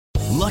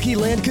Lucky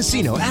Land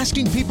Casino,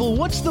 asking people,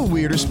 what's the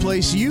weirdest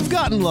place you've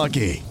gotten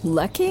lucky?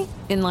 Lucky?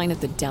 In line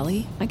at the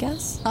deli, I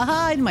guess?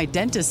 Aha, in my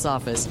dentist's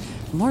office.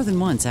 More than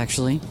once,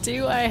 actually.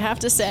 Do I have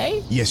to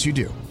say? Yes, you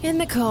do. In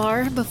the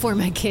car before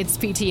my kids'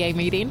 PTA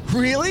meeting.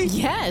 Really?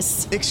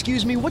 Yes.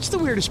 Excuse me, what's the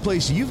weirdest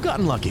place you've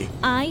gotten lucky?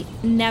 I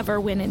never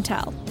win and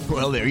tell.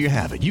 Well, there you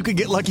have it. You can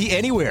get lucky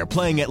anywhere,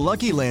 playing at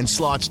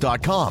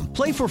LuckyLandSlots.com.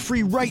 Play for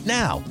free right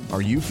now.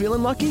 Are you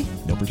feeling lucky?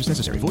 No purchase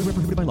necessary. Void where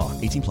prohibited by law.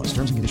 18 plus.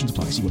 Terms and conditions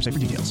apply. See website for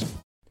details.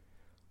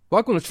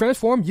 Welcome to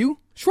Transform You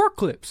Short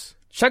Clips.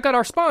 Check out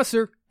our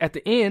sponsor at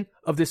the end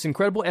of this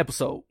incredible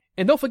episode.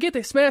 And don't forget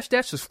to smash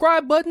that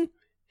subscribe button,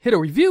 hit a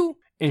review,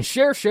 and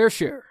share.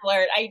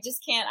 Alert. I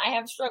just can't. I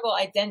have struggle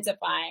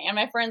identifying. And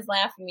my friends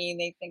laugh at me and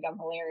they think I'm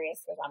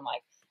hilarious because I'm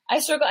like, I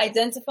struggle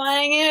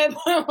identifying it.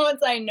 But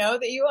once I know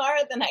that you are,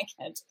 then I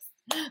can't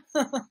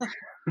just.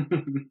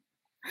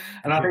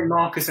 And I think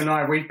Marcus and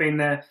I, we've been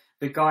the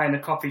guy in the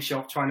coffee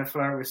shop trying to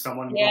flirt with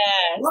someone. Yes.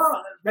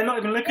 What? They're not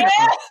even looking at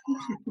me.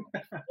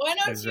 Why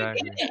don't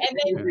Exactly. you get it? And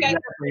then you guys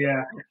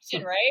Yeah.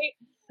 rejection, right?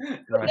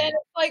 But then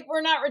it's like,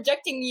 we're not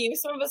rejecting you.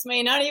 Some of us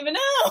may not even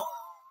know.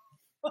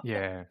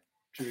 Yeah.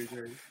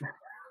 True.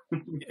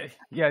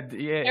 Yeah.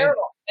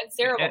 Terrible. It's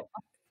terrible.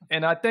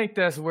 And I think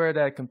that's where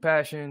that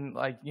compassion,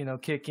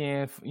 kick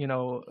in,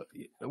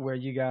 where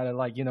you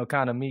gotta,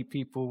 kind of meet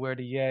people where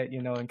they at,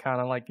 and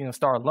kind of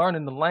start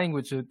learning the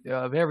language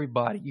of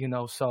everybody,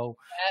 So,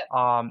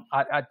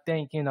 I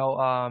think,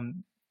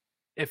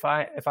 if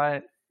I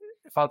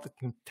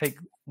can take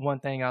one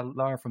thing I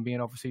learned from being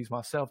overseas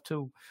myself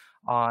too,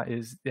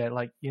 is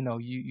that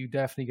you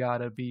definitely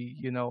gotta be,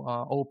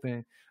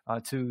 open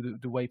to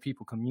the way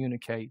people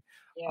communicate.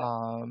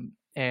 Yeah.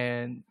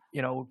 And,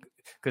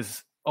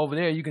 because over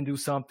there you can do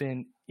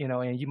something,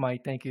 and you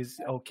might think it's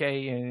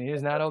okay and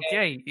it's not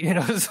okay,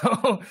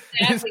 so.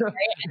 Exactly, right?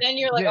 And then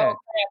you're like, Yeah. oh,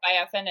 crap,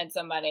 I offended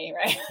somebody,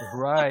 right?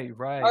 Right.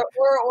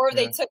 Or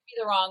they Yeah. took me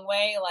the wrong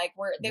way. Like,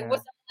 they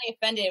wasn't really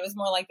offended. It was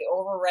more like they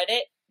overread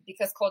it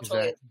because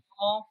culturally it's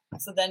normal.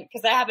 So then,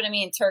 because that happened to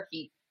me in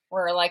Turkey,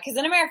 where because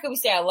in America we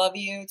say I love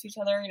you to each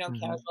other,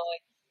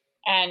 casually.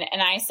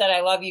 And I said I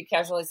love you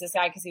casually to this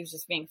guy because he was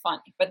just being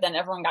funny. But then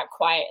everyone got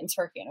quiet in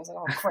Turkey, and I was like,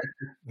 oh,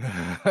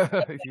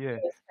 great. Yeah.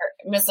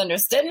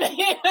 Misunderstood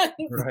me.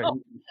 Right.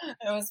 So,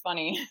 it was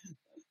funny.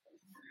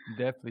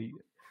 Definitely.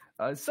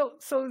 So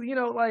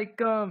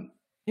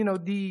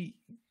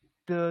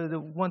the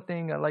one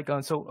thing I like I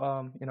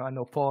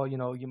know Paul,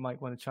 you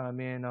might want to chime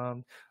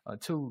in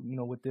too,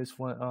 with this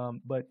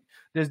one. But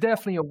there's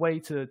definitely a way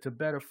to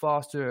better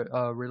foster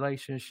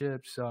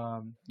relationships,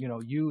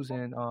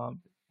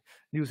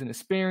 using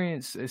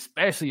experience,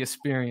 especially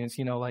experience,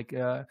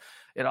 a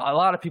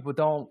lot of people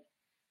don't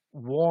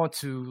want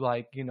to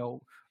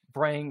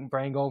bring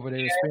over their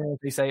experience.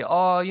 They say,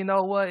 oh, you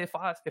know what, if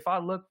I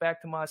look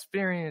back to my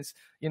experience,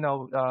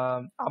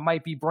 I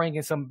might be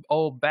bringing some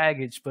old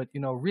baggage, but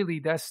really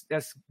that's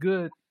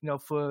good,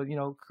 for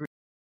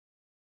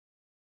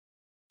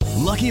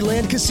Lucky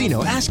Land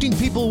Casino, asking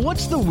people,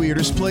 what's the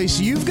weirdest place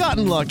you've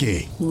gotten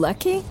lucky?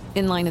 Lucky?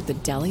 In line at the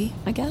deli,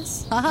 I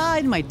guess? Aha,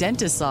 in my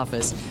dentist's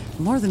office.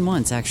 More than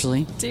once,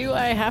 actually. Do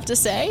I have to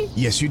say?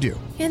 Yes, you do.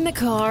 In the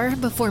car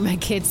before my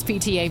kids'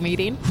 PTA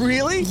meeting.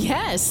 Really?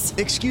 Yes.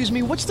 Excuse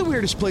me, what's the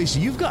weirdest place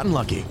you've gotten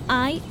lucky?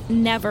 I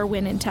never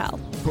win and tell.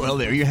 Well,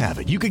 there you have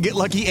it. You can get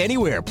lucky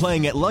anywhere,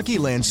 playing at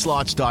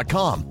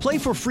LuckyLandSlots.com. Play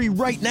for free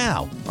right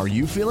now. Are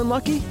you feeling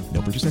lucky?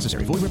 No purchase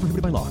necessary. Void where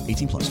prohibited by law.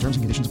 18 plus. Terms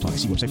and conditions apply.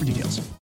 See website for details.